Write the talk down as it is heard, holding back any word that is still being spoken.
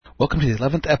Welcome to the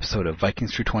 11th episode of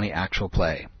Vikings Through 20 Actual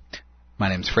Play. My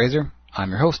name's Fraser, I'm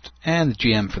your host, and the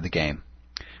GM for the game.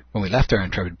 When we left our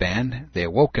intrepid band, they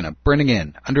awoke in a burning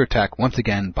inn, under attack once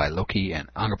again by Loki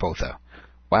and Angrboda.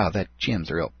 Wow, that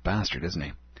GM's a real bastard, isn't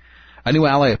he? A new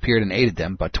ally appeared and aided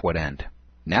them, but to what end?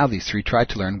 Now these three tried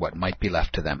to learn what might be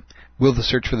left to them. Will the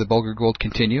search for the Bulgur Gold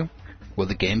continue? Will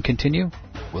the game continue?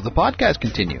 Will the podcast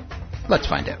continue? Let's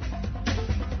find out.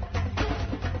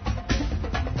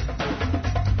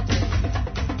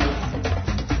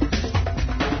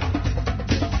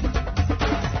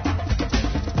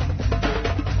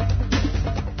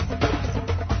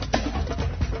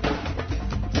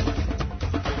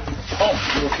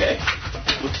 Okay.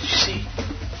 What did you see?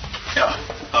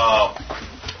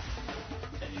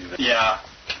 Yeah.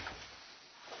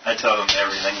 I tell them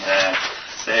everything.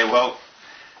 Say, well,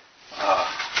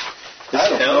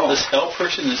 this Hell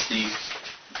person is the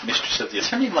mistress of the... Is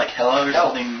her name like Hella or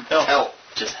something? Hell.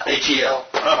 Just Hell. H-E-L.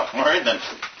 Oh, all right then.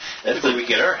 That's where we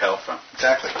get our hell from.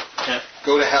 Exactly. Yeah.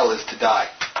 Go to hell is to die.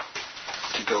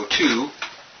 To go to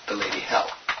the Lady Hell.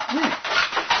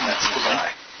 That's to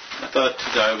die. I thought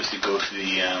to die was to go to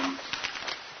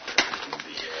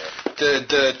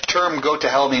The term go to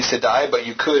hell means to die, but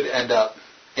you could end up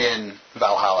in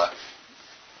Valhalla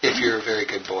if you're a very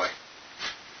good boy.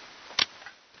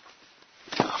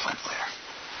 I'll find it later.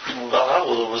 Well,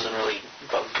 Valhalla wasn't really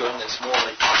about goodness, more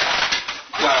like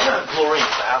glory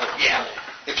and valor. Yeah.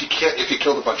 If you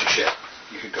killed a bunch of shit,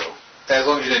 you could go. As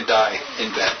long as you didn't die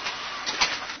in bed.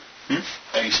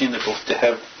 Have you seen the book to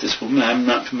have this woman? I'm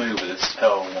not familiar with this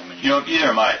Hell woman. You know, neither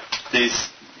am I.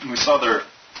 I saw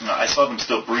them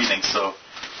still breathing, so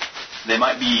they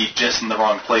might be just in the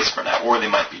wrong place for now, or they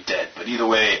might be dead. But either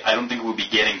way, I don't think we'll be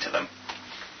getting to them.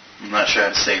 I'm not sure how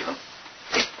to save them.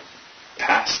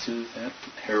 Pass to that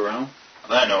her realm?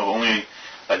 I know, only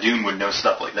a Dune would know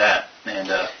stuff like that. And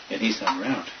he's not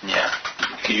around. Yeah.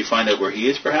 Can you find out where he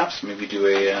is, perhaps? Maybe do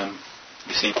a,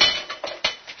 you see,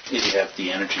 if you have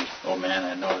the energy. Oh man,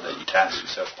 I know that you task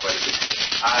yourself quite a bit.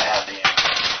 I have the answer.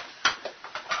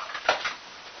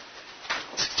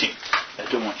 16. I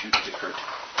don't want you to get hurt.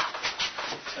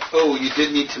 Oh, you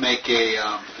did need to make a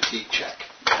fatigue check.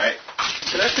 Alright.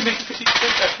 Did I have to make a fatigue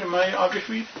check after my object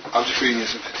read? Object reading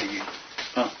isn't fatiguing.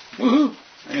 Oh. Woohoo!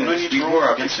 I'm going to need more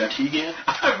objects fatigue again.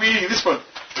 I'm reading this one.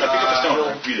 I pick up the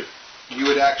stone. Read it. You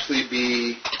would actually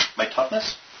be... My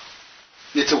toughness?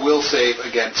 It's a will save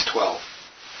against 12.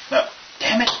 No.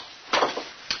 Damn it.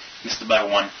 Missed it by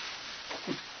 1.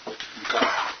 Okay.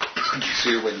 So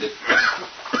you're winded.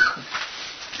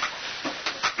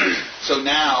 So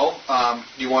now,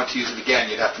 you want to use it again,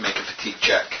 you'd have to make a fatigue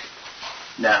check.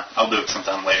 Nah, I'll do it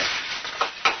sometime later.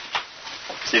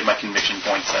 Save my conviction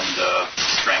points and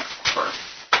strength for...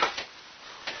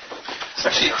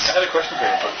 Actually, I had a question for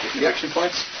you about the conviction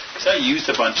points. Because I used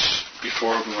a bunch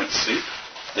before we went to sleep.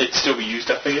 They'd still be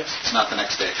used up, I guess? It's not the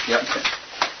next day. Yep. Okay.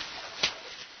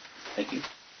 Thank you.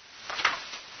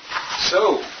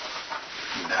 So,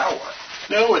 now what?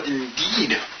 No, what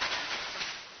indeed.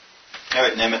 All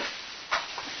right, Nemeth.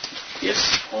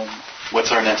 Yes.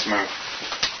 What's our next move?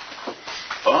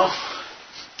 Well,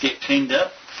 get cleaned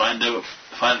up, find a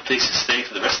place to stay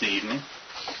for the rest of the evening,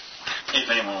 if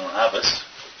anyone will have us,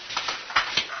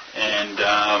 and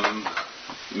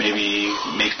maybe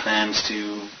make plans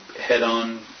to head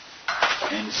on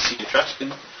and see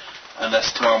Etruscan.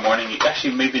 Unless tomorrow morning,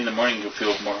 actually maybe in the morning you'll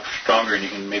feel more stronger and you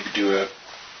can maybe do a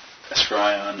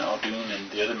scry on Aldun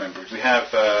and the other members. We have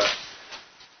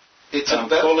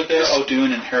Kollega,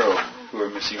 Aldun, and Harold who are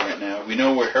missing right now. We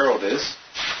know where Harold is.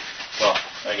 Well,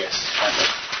 I guess kind of.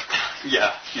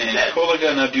 Yeah. And Kollega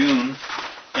and Aldun,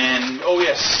 and oh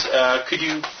yes, could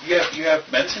you have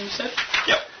medicine? You said.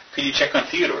 Yep. Could you check on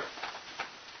Theodore?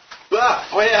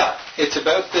 Oh yeah. It's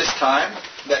about this time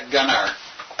that Gunnar,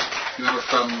 you remember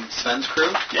from Sven's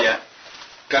crew? Yeah.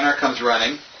 Gunnar comes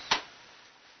running,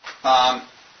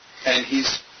 and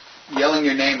he's yelling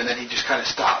your name, and then he just kind of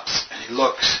stops, and he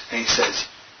looks, and he says,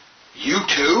 "You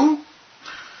too?"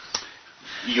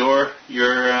 You're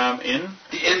in?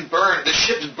 The inn burned. The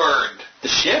ship's burned. The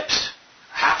ships?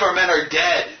 Half our men are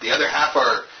dead. The other half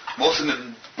are, most of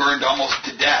them burned almost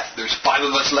to death. There's 5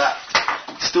 of us left.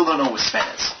 Still don't know what Sven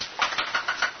is.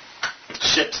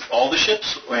 Ships? All the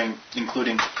ships? Or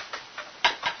including...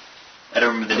 I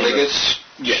don't remember the name of it.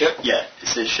 Ship? Yeah, it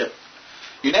says ship.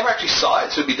 You never actually saw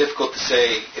it, so it'd be difficult to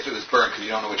say if it was burned because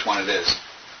you don't know which one it is.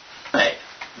 Hey,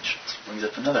 which brings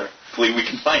up another. Hopefully we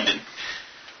can find it.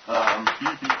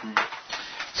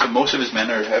 So most of his men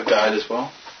have died as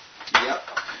well? Yep.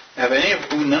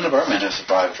 None of our men have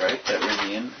survived, right? That were in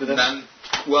the inn with us? None.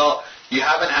 Well, You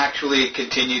haven't actually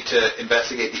continued to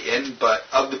investigate the inn, but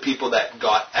of the people that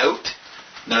got out,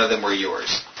 none of them were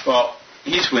yours. Well,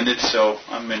 he's winded, so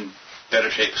I'm in better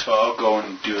shape, so I'll go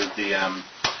and do the,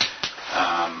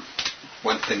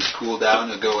 When things cool down,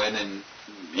 you'll go in and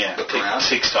look around.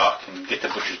 Take stock and get the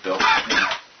butcher's bill.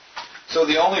 So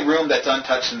the only room that's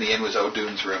untouched in the inn was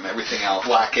O'Doon's room. Everything else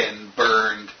blackened,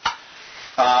 burned.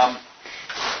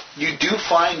 You do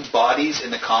find bodies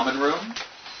in the common room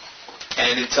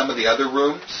and in some of the other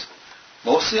rooms,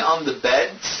 mostly on the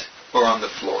beds or on the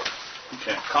floor.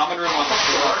 Okay. Common room on the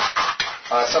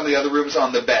floor, some of the other rooms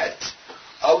on the beds.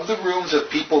 Of the rooms of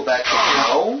people that you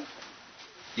know,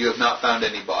 you have not found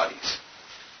any bodies.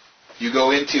 You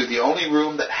go into the only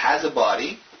room that has a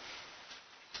body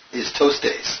is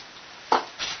Toste's.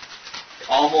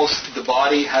 Almost the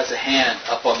body has a hand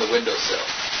up on the windowsill.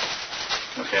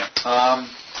 Okay.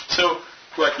 So,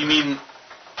 what, you mean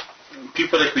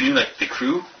people like we knew, like the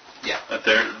crew? Yeah.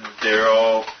 They're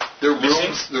all Their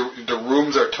missing? rooms, the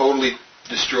rooms are totally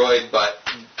destroyed, but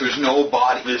there's no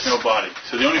body. There's no body.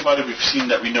 So the only body we've seen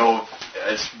that we know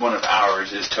as one of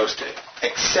ours is Toste.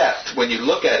 Except when you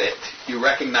look at it, you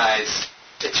recognize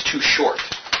it's too short.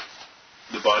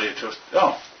 The body of Toste.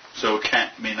 Oh, so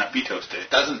it may not be Toste. It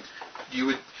doesn't. You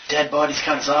would. Dead bodies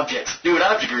count as objects. Do an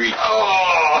object read.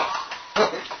 Oh.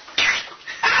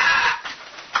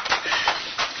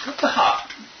 What the hell?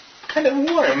 Kind of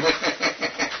warm.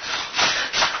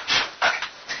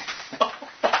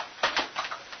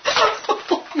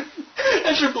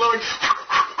 As you're blowing,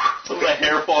 some of my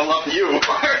hair falling off you.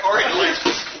 or it like,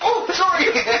 oh, sorry.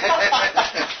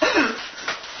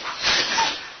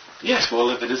 Yes, well,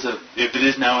 if it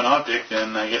is now an object,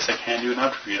 then I guess I can do an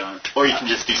object read on it. Or you can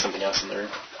just do something else in the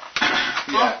room.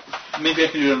 Yeah. Well, maybe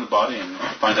I can do it on the body and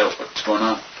find out what's going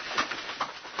on.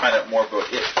 Find out more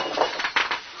about it.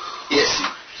 Yes.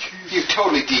 You're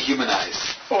totally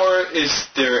dehumanized. Or is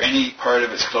there any part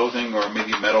of its clothing, or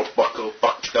maybe metal buckle,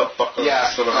 belt buckle? Yeah,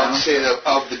 sort of I'd say that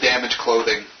of the damaged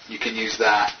clothing, you can use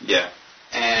that. Yeah.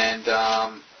 And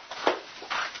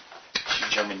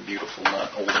She's young and beautiful,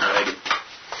 not old and ragged.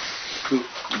 Who?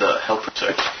 The helper.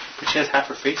 Sorry. But she has half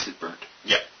her face is burnt.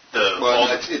 Yeah.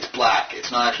 it's black.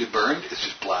 It's not actually burned. It's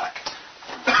just black.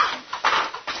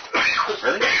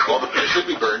 Really? It should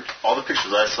be burned. All the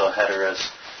pictures I saw had her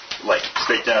as, like,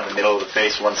 straight down the middle of the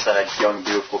face. One side, young,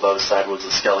 beautiful. The other side was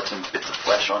a skeleton, bits of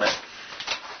flesh on it.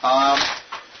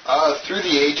 Through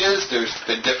the ages, there's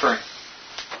been different.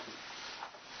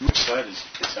 Which side is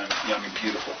young and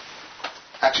beautiful?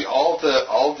 Actually, all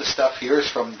of the stuff here is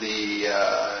from the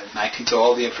 19th. So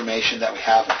all the information that we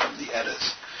have is from the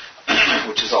Eddas,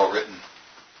 which is all written.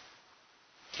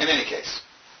 In any case,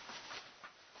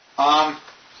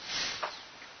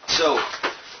 so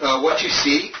what you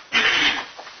see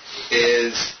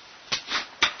is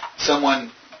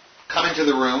someone come into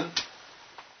the room.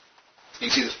 You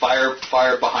can see the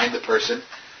fire behind the person.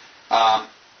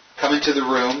 Come into the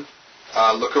room,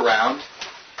 look around,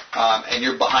 and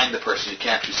you're behind the person. You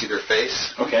can't actually see their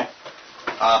face. Okay.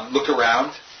 Look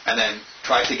around, and then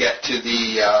try to get to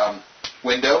the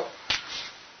window.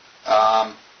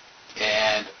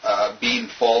 And a beam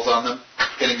falls on them,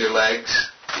 hitting their legs,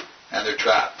 and they're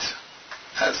trapped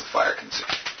as the fire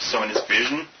consumes. So in his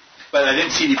vision? But I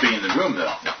didn't see anybody in the room,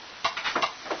 though. No.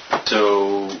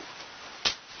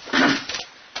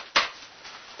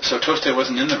 So Toste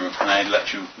wasn't in the room, and I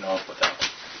let you know about that.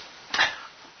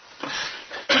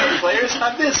 Players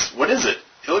have this. What is it?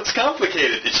 It looks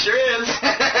complicated. It sure is.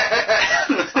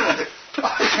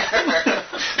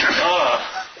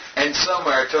 And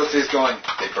somewhere Toste's going,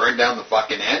 they burned down the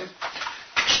fucking inn?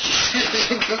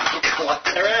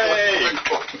 Hooray!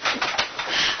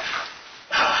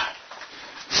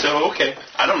 So, okay.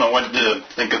 I don't know what to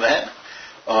think of that.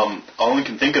 All we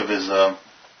can think of is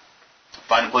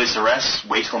find a place to rest,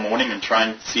 wait till morning, and try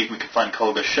and see if we can find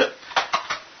Culliver's ship.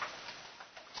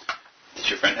 Does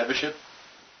your friend have a ship?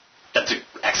 That's an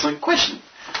excellent question.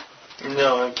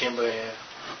 No, I came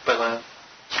by land.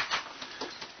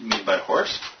 You mean by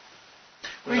horse?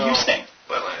 Where are you staying?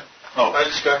 By land. Oh, I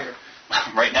just got here.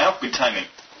 right now? Good timing.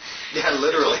 Yeah,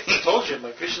 literally. I told you,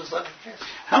 my vision's not here.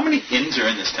 How many inns are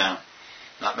in this town?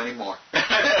 Not many more.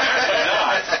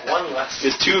 One less.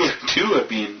 There's two are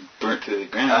being burnt to the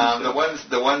ground. The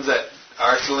ones that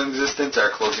are still in existence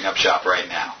are closing up shop right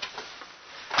now.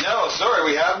 No, sorry,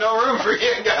 we have no room for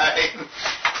you guys.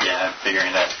 Yeah, I'm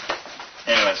figuring that.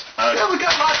 Anyways. Yeah, we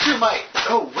got lots of might.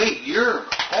 Oh, wait, you're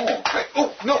home. Right?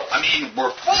 Oh, no, I mean,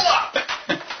 we're full up.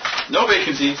 No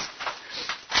vacancies.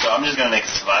 So I'm just going to make a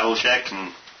survival check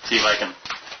and see if I can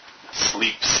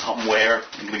sleep somewhere,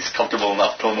 at least comfortable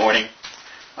enough till morning.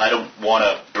 I don't want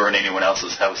to burn anyone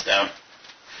else's house down.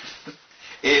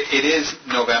 It is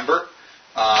November.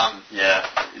 Yeah,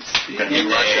 it's going to be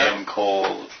damn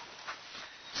cold.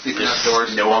 Sleeping There's outdoors.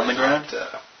 snow on the ground?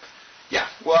 Yeah.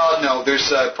 Well, no,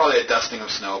 there's probably a dusting of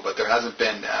snow, but there hasn't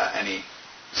been any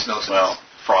snow since. Well,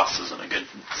 frost isn't a good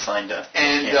sign to...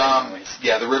 And,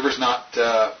 the river's not...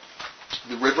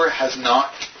 the river has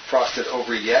not frosted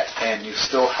over yet, and you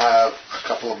still have a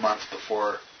couple of months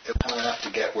before it'll come enough to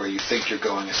get where you think you're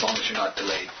going, as long as you're not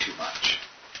delayed too much.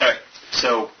 All right,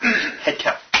 so head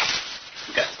count.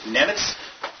 We've got Nemitz,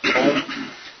 Holm,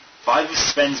 5 of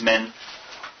Sven's men,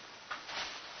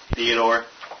 Theodore,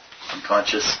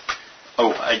 unconscious.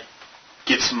 Oh, I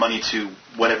give some money to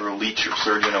whatever leech or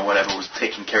surgeon or whatever was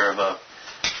taking care of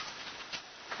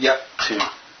Yep.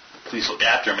 to please look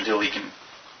after him until he can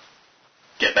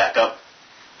get back up.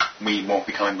 We won't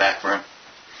be coming back for him.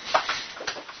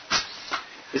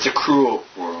 It's a cruel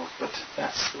world, but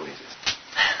that's the way it is.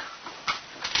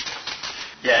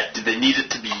 Yeah, did they need it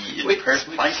to be in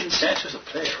person? Viking Sancho's a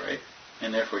player, right?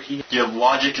 And therefore he... Your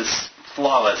logic is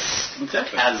flawless.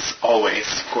 Exactly. As always.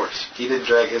 Of course. He didn't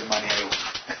drag his money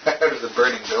out of the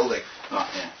burning building. Oh,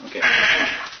 yeah, okay.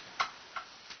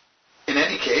 In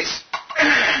any case,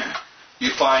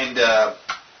 you find a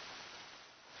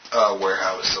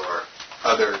warehouse or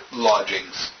other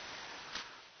lodgings.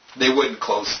 They wouldn't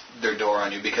close their door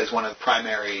on you because one of the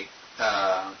primary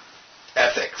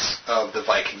ethics of the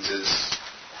Vikings is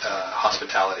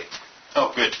hospitality.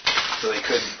 Oh, good. So they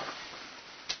couldn't.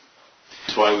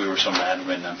 That's why we were so mad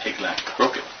when Higlac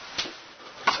broke it.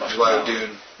 That's why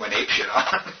O'Doone went apeshit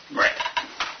on. Right.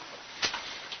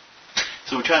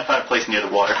 So we try and find a place near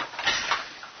the water.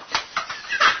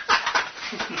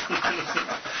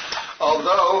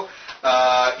 Although,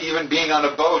 even being on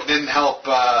a boat didn't help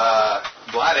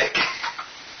Vladek.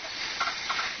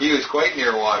 He was quite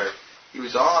near water. He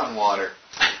was on water.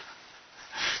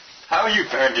 How are you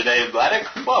faring today,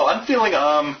 Vladek? Well, I'm feeling,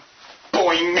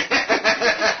 boing.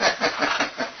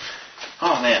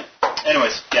 Oh, man.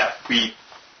 Anyways, yeah, we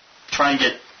try and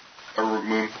get a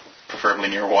room, preferably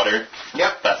near water.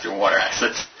 Yep. That's your water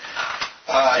exits.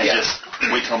 And just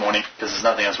wait till morning, because there's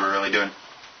nothing else we're really doing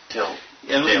till I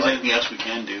don't think there's anything else we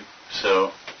can do.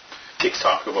 So, let's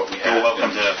talk about what we have. You're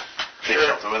welcome to take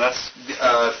shelter with us.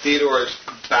 Theodore's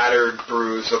battered,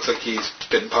 bruised. Looks like he's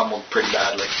been pummeled pretty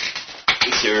badly.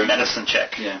 Is there Medicine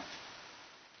check. Yeah.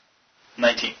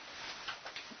 19.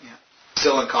 Yeah.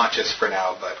 Still unconscious for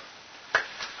now, but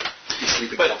he's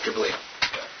sleeping comfortably.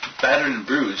 Battered and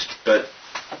bruised, but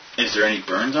is there any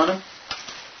burns on him?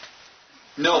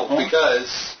 No,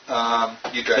 because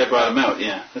you dragged They brought him out,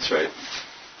 yeah, that's right.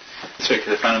 That's right,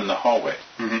 because I found him in the hallway.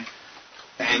 Mm-hmm.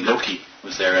 And Loki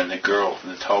was there, and the girl,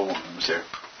 the tall woman, was there.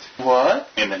 What?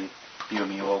 And then you and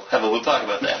me will have a little talk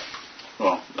about that.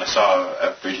 Well, I saw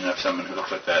a vision of someone who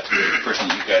looked like that person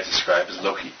that you guys described as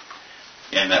Loki.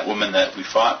 And that woman that we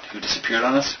fought, who disappeared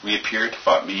on us, reappeared,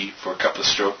 fought me for a couple of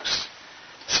strokes,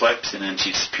 swipes, and then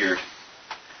she disappeared.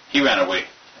 He ran away.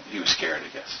 He was scared, I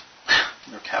guess.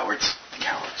 They're cowards.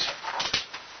 Cowards.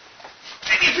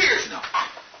 And he appears now.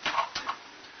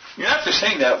 After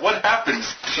saying that, what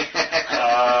happens?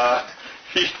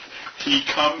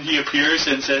 He appears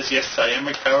and says, "Yes, I am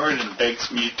a coward," and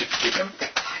begs me to forgive him.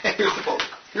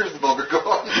 Here's the vulgar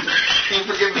goal. Can you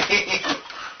forgive me?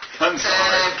 I'm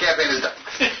sorry. And campaign is done.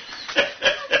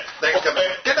 Thanks, company.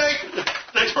 Good night.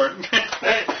 Thanks, Martin.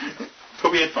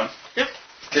 Hope you had fun. Yep.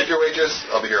 Tip your waitress.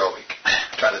 I'll be here all week.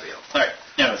 Try the deal. All right.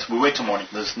 Yeah, we wait till morning.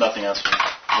 There's nothing else we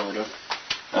really do.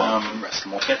 Rest of the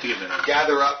morning. Can't think of it.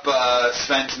 Gather up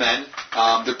Sven's men.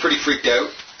 They're pretty freaked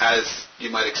out, as you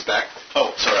might expect.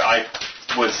 Oh, sorry. I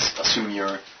was assuming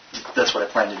that's what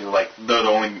I planned to do. Like, they're the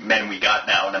only men we got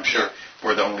now, and I'm sure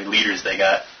we're the only leaders they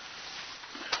got.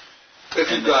 If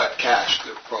you've got cash,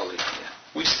 they're probably. Yeah.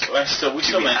 We still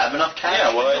have enough cash?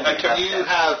 Yeah, well, You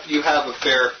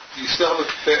still have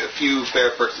a few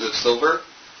fair purses of silver,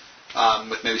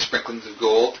 with maybe sprinklings of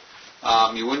gold.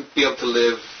 You wouldn't be able to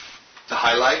live the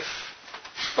high life,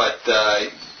 but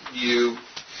you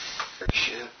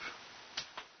ship.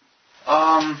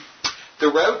 The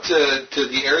route to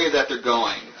the area that they're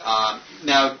going.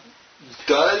 Now,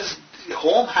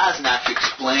 Holm hasn't actually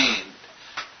explained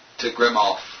to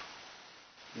Grimolf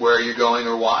where you're going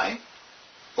or why?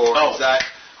 Or is that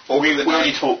over we the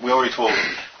already night? told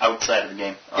him outside of the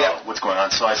game what's going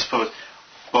on. So I suppose,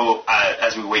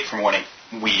 as we wait for morning,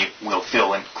 we will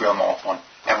fill in Grimolf on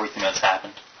everything that's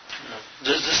happened.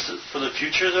 Just for the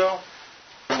future, though,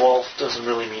 Wolf doesn't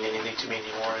really mean anything to me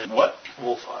anymore. What?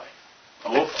 Wolf Eye. A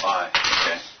wolf eye.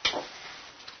 Okay.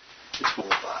 It's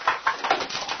Wolf Eye.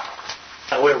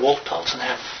 I wear wolf pelts and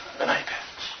have an eye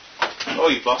patch. Oh,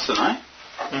 you've lost an eye?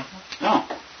 Mm-hmm. Oh.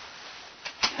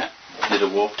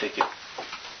 did a wolf take it?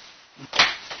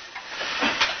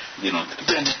 You don't.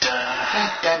 Dun,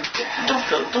 dun, dun.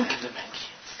 Don't give the man kids.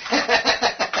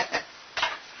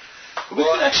 We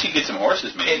could actually get some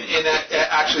horses, maybe.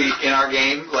 Actually, in our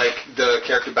game, like the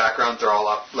character backgrounds are all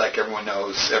up. Like everyone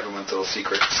knows everyone's little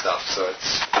secret stuff, so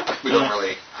we don't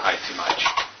really hide too much.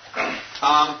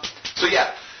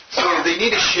 So they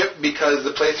need a ship because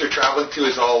the place they're traveling to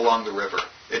is all along the river.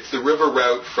 It's the river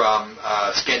route from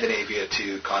Scandinavia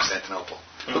to Constantinople.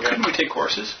 Okay. But couldn't we take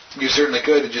horses? You certainly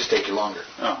could. It'd just take you longer.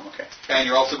 Oh, okay. And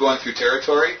you're also going through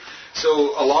territory.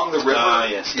 So along the river,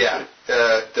 yes. Yeah,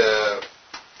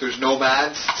 there's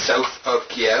nomads south of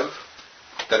Kiev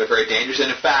that are very dangerous. And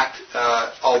in fact,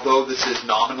 although this is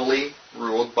nominally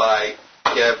ruled by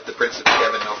Kiev, the Prince of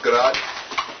Kiev and Novgorod,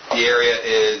 the area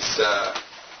is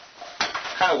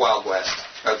kind of Wild West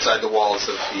outside the walls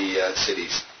of the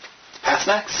cities.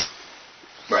 Pasnaks?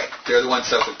 Right. They're the ones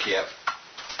south of Kiev.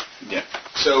 Yeah.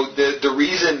 So the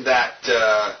reason that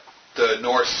the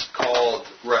Norse called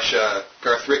Russia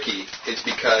Garthriki is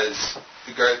because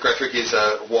Garthriki is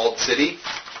a walled city.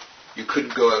 You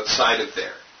couldn't go outside of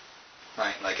there,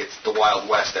 right? Like it's the Wild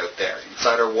West out there.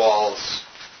 Inside our walls,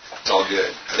 it's all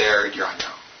good. There, you're on your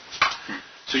own.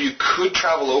 So you could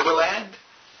travel overland.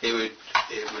 It would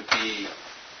be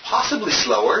possibly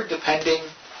slower, depending.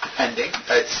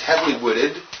 It's heavily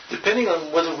wooded. Depending on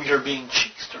whether we are being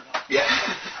chased or not. Yeah.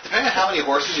 Depending on how many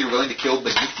horses you're willing to kill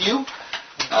beneath you,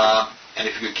 and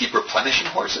if you could keep replenishing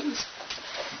horses.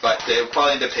 But they would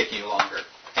probably end up taking you longer.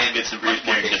 And get some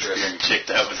disappearing chick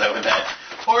that was out with that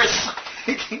horse.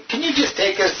 Can you just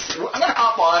take us? I'm going to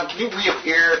hop on. Can you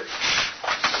reappear?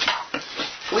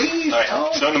 Please? All right.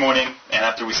 No. So in the morning, and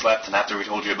after we slept, and after we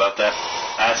told you about that,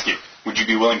 I asked you, would you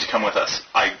be willing to come with us?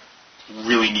 We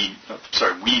really need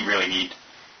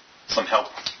some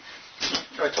help.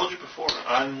 I told you before,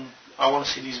 I want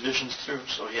to see these visions through,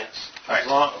 so yes. All right.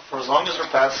 For as long as they're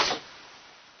past,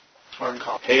 we're in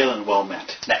college. Hail and well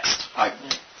met. Next,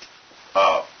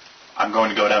 I'm going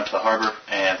to go down to the harbor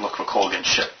and look for Colgan's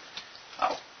ship.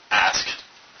 I'll ask.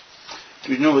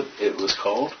 Do you know what it was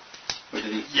called? Or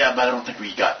did he? Yeah, but I don't think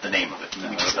we got the name of it.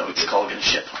 We just know it's Colgan's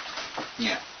ship.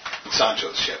 Yeah, it's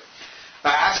Sancho's ship.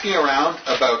 Asking around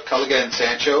about Culligan and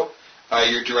Sancho,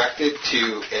 you're directed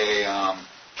to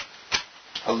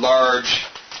a large,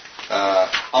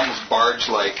 almost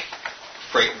barge-like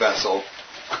freight vessel.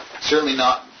 Certainly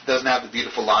doesn't have the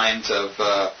beautiful lines of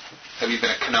even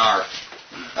a Canar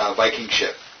Viking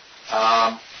ship.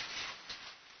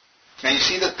 And you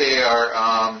see that they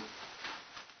are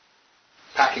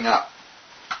packing up.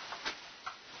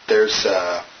 There's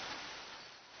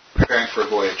preparing for a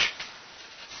voyage.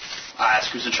 I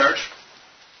ask who's in charge?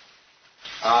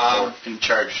 Or in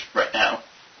charge right now.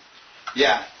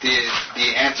 Yeah,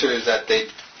 the answer is that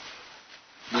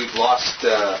we've lost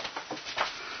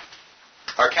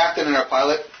our captain and our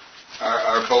pilot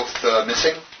are both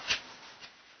missing.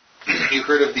 You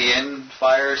heard of the inn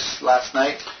fires last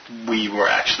night? We were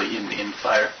actually in the inn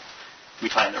fire. We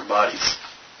find their bodies.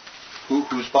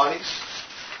 Whose bodies?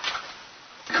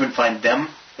 We couldn't find them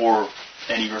or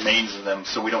any remains of them,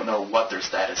 so we don't know what their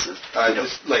status is.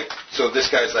 So this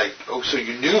guy's like, oh, so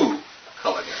you knew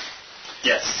Culligan?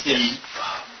 Yes. Yes,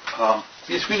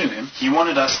 we knew him. He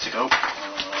wanted us to go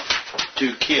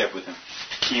To Kiev with him.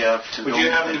 Kiev to Would go you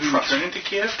happen and to be trust. returning to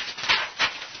Kiev?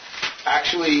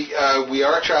 Actually, we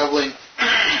are traveling.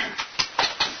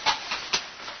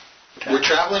 We're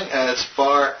traveling as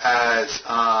far as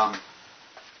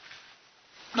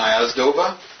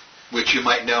Nyazdova, which you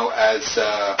might know as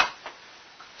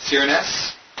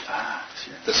Cyrenus,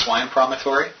 the swine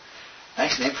promontory.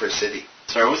 Nice name for a city.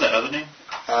 Sorry, what was that other name?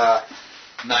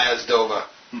 Nyazdova.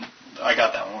 I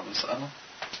got that one. What was that one?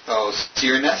 Oh,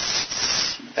 Cyrenus.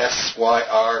 Syrnes.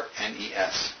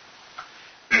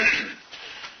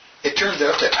 It turns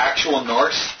out that actual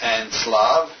Norse and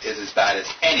Slav is as bad as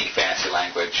any fantasy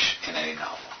language in any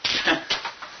novel.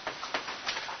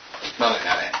 Well,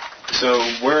 not any. So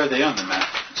where are they on the map?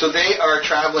 So they are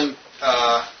traveling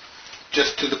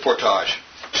just to the portage.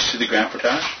 To the Grand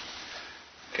Portage?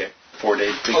 Okay. 4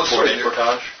 day, big Oh, 4 sorry, day they're-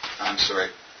 portage. I'm sorry.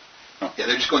 Oh. Yeah,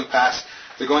 they're just going past.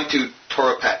 They're going to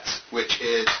Toropets, which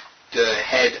is the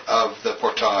head of the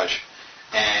portage,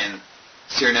 and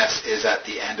Cyrenus is at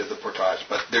the end of the portage.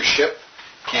 But their ship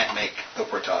can't make the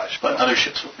portage. But other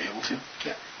ships will be able to.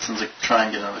 Yeah. Sounds like try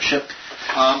and get another ship.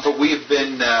 But we've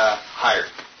been hired.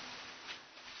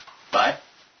 Bye.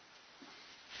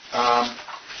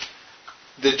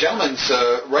 The gentleman's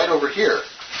right over here,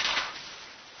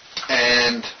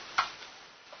 and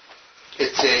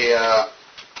it's a.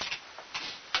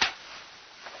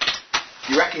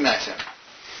 You recognize him?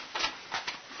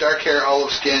 dark hair,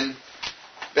 olive skin,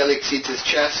 belly exceeds his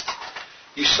chest.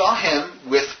 You saw him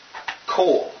with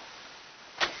Cole,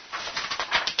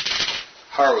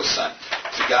 Harrow's son,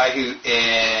 the guy who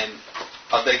in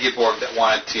Aldegiaborg that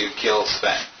wanted to kill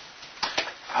Sven.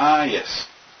 Ah, yes.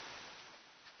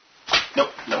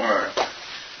 Nope, don't remember.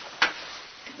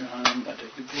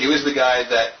 He was the guy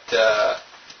that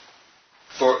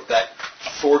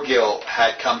Thorgil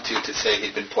had come to say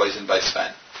he'd been poisoned by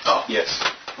Sven. Oh, yes.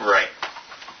 Right.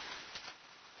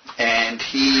 And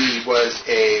he was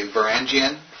a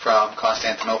Varangian from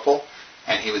Constantinople,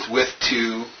 and he was with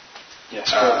two... Yes,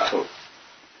 Cole.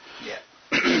 Yeah.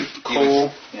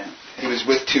 Cole. He was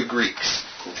with two Greeks,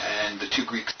 and the two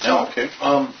Greeks... Oh, okay.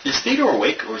 Is Theodore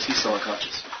awake, or is he still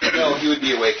unconscious? No, he would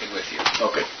be awakened with you.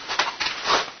 Okay.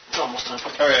 It's almost done.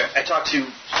 All right. I talked to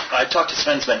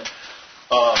Sven's men.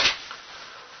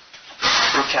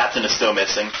 Your captain is still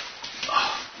missing.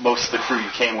 Most of the crew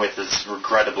you came with is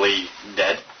regrettably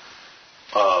dead.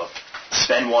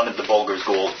 Sven wanted the Bulgar's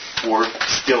gold. We're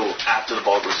still after the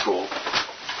Bulgar's gold.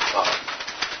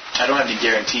 I don't have any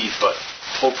guarantees, but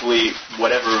hopefully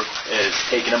whatever is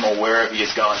taking him or wherever he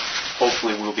has gone,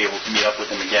 hopefully we'll be able to meet up with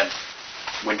him again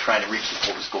when trying to reach the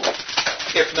Bulgar's gold.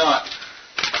 If not,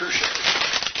 cruise ship.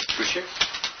 Cruise ship?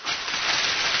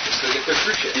 Just go get their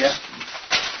cruise ship. Yeah.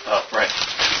 Oh, right.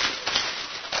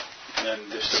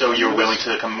 So you're willing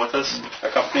to come with us,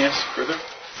 accompany us further?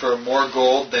 For more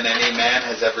gold than any man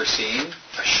has ever seen,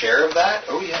 a share of that?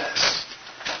 Oh, yes.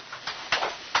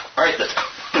 All right, then.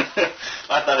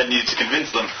 I thought I needed to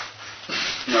convince them.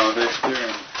 No,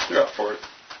 they're up for it.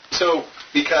 So,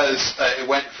 because it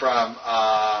went from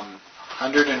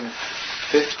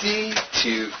 150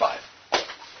 to 5.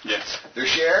 Yes. Their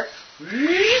share?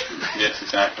 Yes,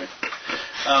 exactly.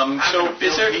 So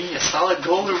is there a solid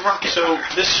golden rocket? So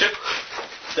this ship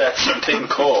that's taking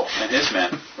Cole and his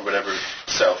men, or whatever,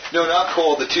 south. No, not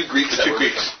Cole, the two Greeks. The two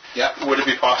Greeks. Yeah. Would it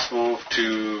be possible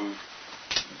to...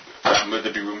 would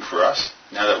there be room for us,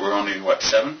 now that we're only,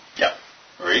 7? Yeah.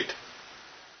 Or 8?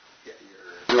 Yeah,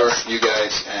 you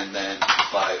guys, and then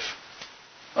 5.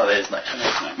 Oh, that is nice.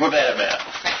 We're bad at math.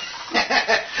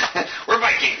 We're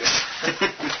Vikings.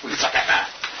 We suck at math.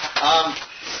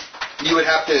 You would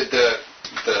have to,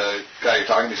 the guy you're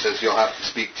talking to says you'll have to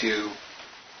speak to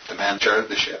the man in charge of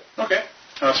the ship. Okay.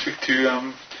 We'll speak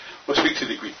to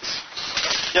the Greeks.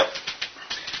 Yep.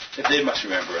 If they must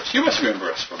remember us. You must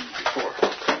remember us from before.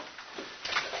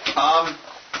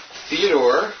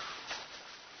 Theodore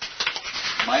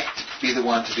might be the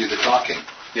one to do the talking.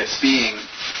 Yes. Being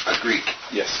a Greek.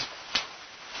 Yes.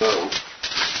 So,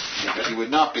 he would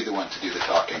not be the one to do the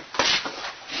talking.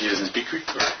 He doesn't speak Greek?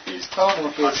 Or he's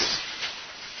No.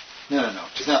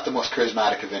 He's not the most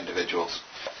charismatic of individuals.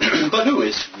 But who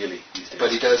is, really, these days?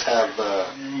 But he does have...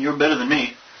 You're better than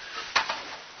me.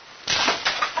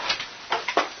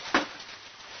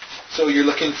 So you're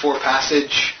looking for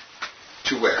passage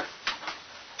to where?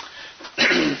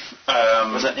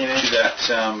 Was that name to that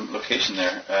location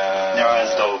there?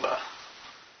 Nerazdova.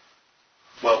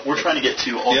 Well, we're trying to get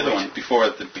to all the other one before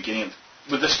at the beginning.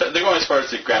 But they're going as far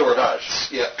as the Grand Portage.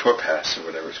 Yeah. Torpass or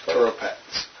whatever it's called.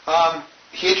 Torpass.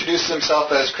 He introduces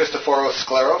himself as Christoforos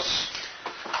Skleros.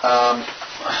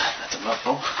 That's a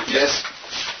mouthful. Yes.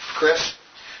 Chris.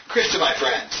 Chris to my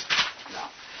friends. No.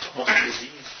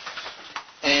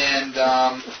 And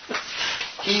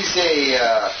he's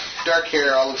a dark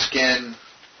hair, olive skin.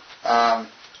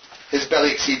 His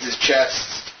belly exceeds his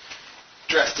chest.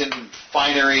 Dressed in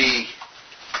finery.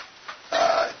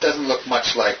 Doesn't look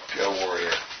much like a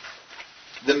warrior.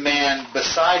 The man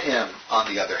beside him, on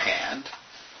the other hand,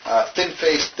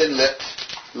 thin-faced, thin-lipped,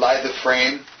 lithe of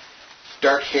frame,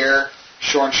 dark hair,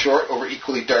 shorn short over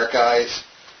equally dark eyes.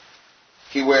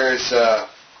 He wears the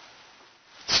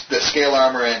scale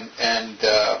armor and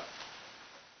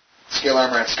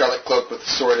scarlet cloak with a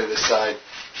sword at his side.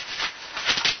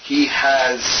 He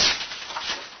has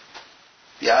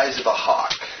the eyes of a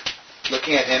hawk.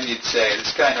 Looking at him, you'd say,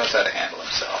 this guy knows how to handle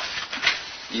himself.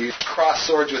 You cross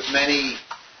swords with many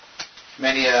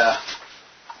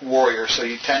warrior, so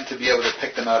you tend to be able to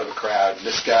pick them out of a crowd. And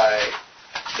this guy,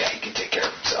 he can take care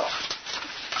of himself.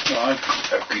 Well, I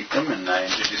greet them and I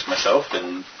introduce myself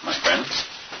and my friends,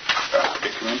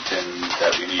 Bickerment, and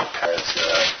that we need Paris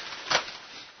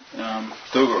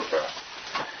Thogorfer,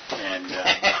 and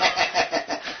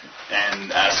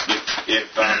ask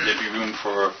if there'd be room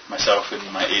for myself and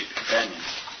my 8 companions.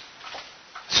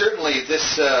 Certainly,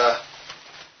 this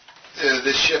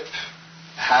ship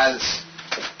has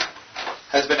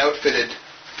been outfitted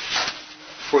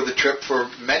for the trip for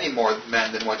many more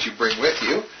men than what you bring with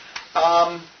you.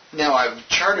 Now, I've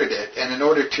chartered it, and in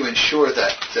order to ensure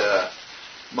that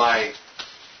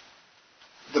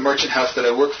the merchant house that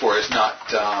I work for is not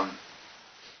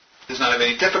does not have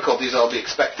any difficulties. I'll be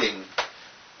expecting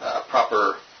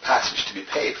proper passage to be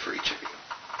paid for each of you.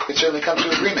 We can certainly come to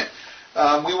agreement.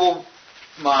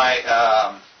 My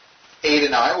aide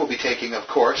and I will be taking, of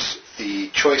course, the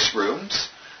choice rooms,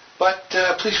 but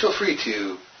please feel free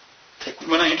to take them.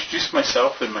 When I introduced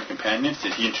myself and my companions,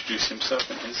 did he introduce himself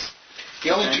and his... He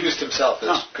only introduced himself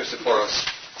as Christophoros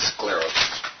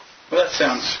Skleros. Well, that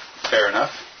sounds fair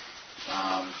enough.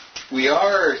 We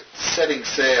are setting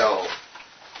sail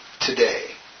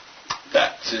today.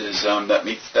 That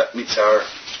meets our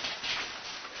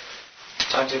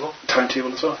timetable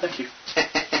as well. Thank you.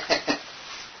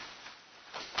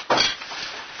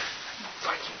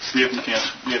 We have nothing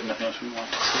else. We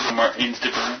want. No more inns to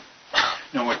burn.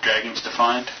 No more dragons to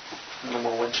find. No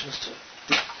more wenches to...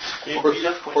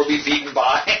 Or be beaten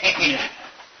by. Yeah.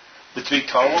 The big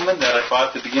tall woman that I fought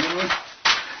at the beginning with,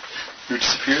 who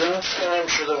disappeared on us? I'm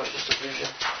sure that was just a vision.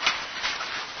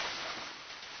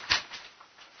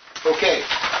 Okay.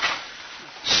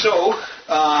 So,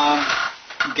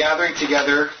 gathering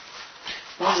together.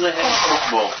 What was the head?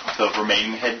 Well, the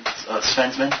remaining head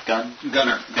Svensman? Gunner.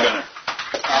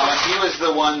 He was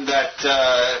the one that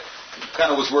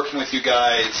kind of was working with you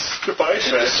guys in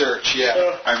the search.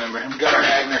 Yeah, I remember him. Gunnar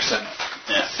Agnerson.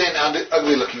 Yeah. Thin,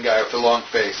 ugly-looking guy with a long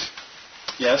face.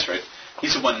 Yeah, that's right.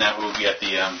 He's the one now who will be at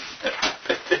the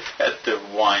at the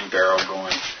wine barrel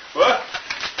going, what?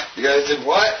 You guys did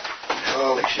what?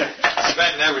 Oh, shit.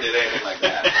 Sven never did anything like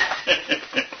that.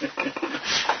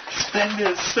 Sven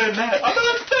this, Sven that. I'm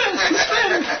not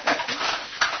Sven.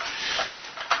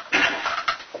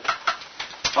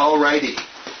 Alrighty.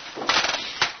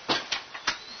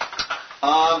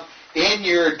 In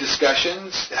your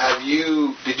discussions,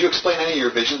 did you explain any of your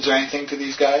visions or anything to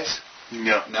these guys?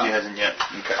 No, he hasn't yet.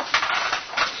 Okay.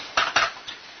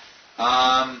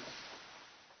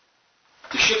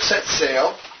 The ship set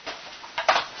sail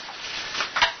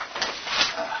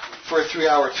for a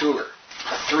 3-hour tour.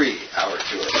 A 3-hour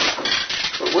tour.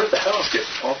 But where the hell get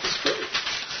all this food?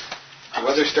 The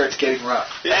weather starts getting rough.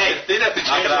 Hey, they'd have to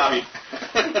change it.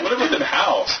 What about the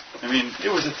house? I mean, it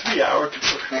was a 3-hour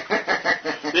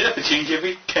tour. They'd have to change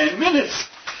every 10 minutes.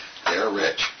 They're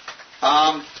rich.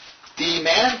 The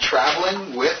man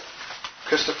traveling with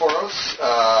Christophoros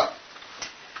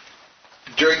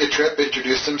during the trip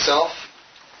introduced himself.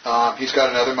 He's got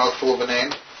another mouthful of a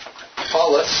name.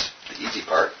 Paulus, the easy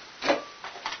part.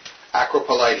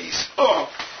 Acropolites. Oh.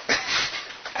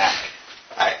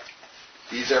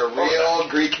 These are real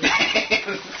Greek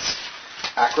names.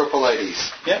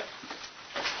 Acropolites. Yep.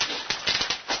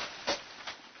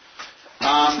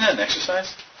 Isn't that an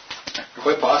exercise?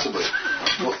 Quite possibly.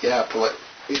 Well, yeah,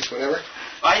 polites, whatever.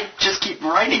 I just keep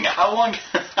writing. How long?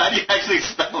 How do you actually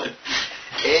spell it?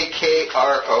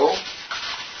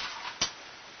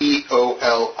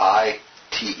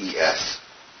 Akroeolites.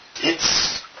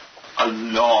 It's a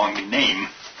long name.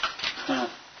 Huh.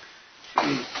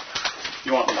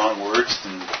 You want long words?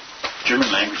 And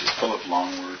German language is full of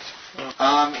long words.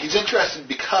 He's interested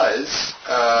because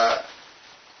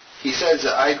he says,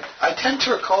 I tend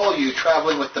to recall you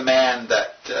traveling with the man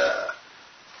that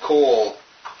Cole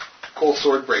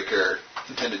Swordbreaker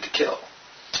intended to kill.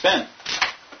 Sven.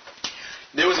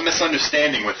 There was a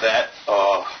misunderstanding with that.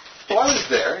 Well, I was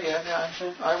there. Yeah,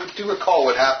 I do recall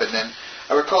what happened, and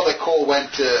I recall that Cole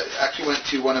went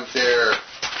to one of their,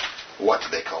 what do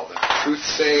they call them?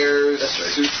 Truthsayers,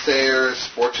 soothsayers,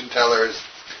 fortune tellers,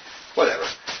 whatever,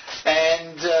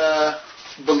 and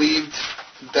believed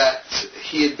that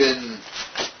he had been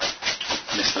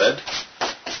misled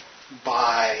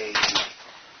by,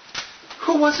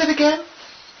 who was it again?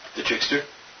 The trickster.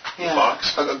 Yeah. The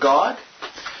fox. A god?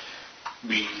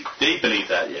 They believe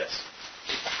that, yes.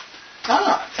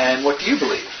 And what do you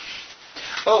believe?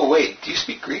 Oh, wait, do you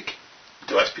speak Greek?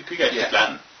 Do I speak Greek? I speak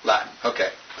Latin. Latin,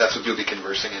 okay. That's what you'll be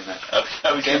conversing in then.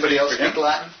 Does anybody else speak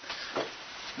Latin?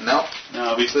 No?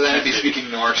 No, so then I'd be speaking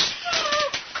Norse.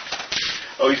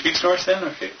 Oh, you speak Norse then?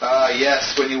 Okay.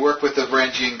 Yes, when you work with the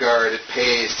Varangian Guard, it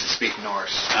pays to speak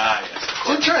Norse. Ah, yes. It's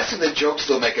interesting the jokes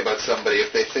they'll make about somebody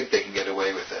if they think they can get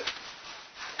away with it.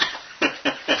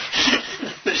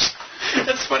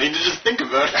 That's funny to just think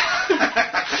about.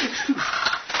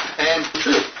 And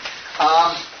true.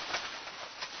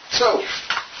 So,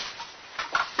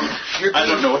 I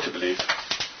don't know what to believe.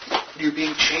 You're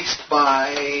being chased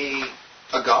by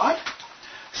a god?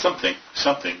 Something.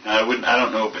 I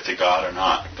don't know if it's a god or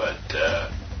not, but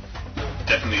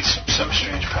definitely some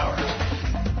strange power.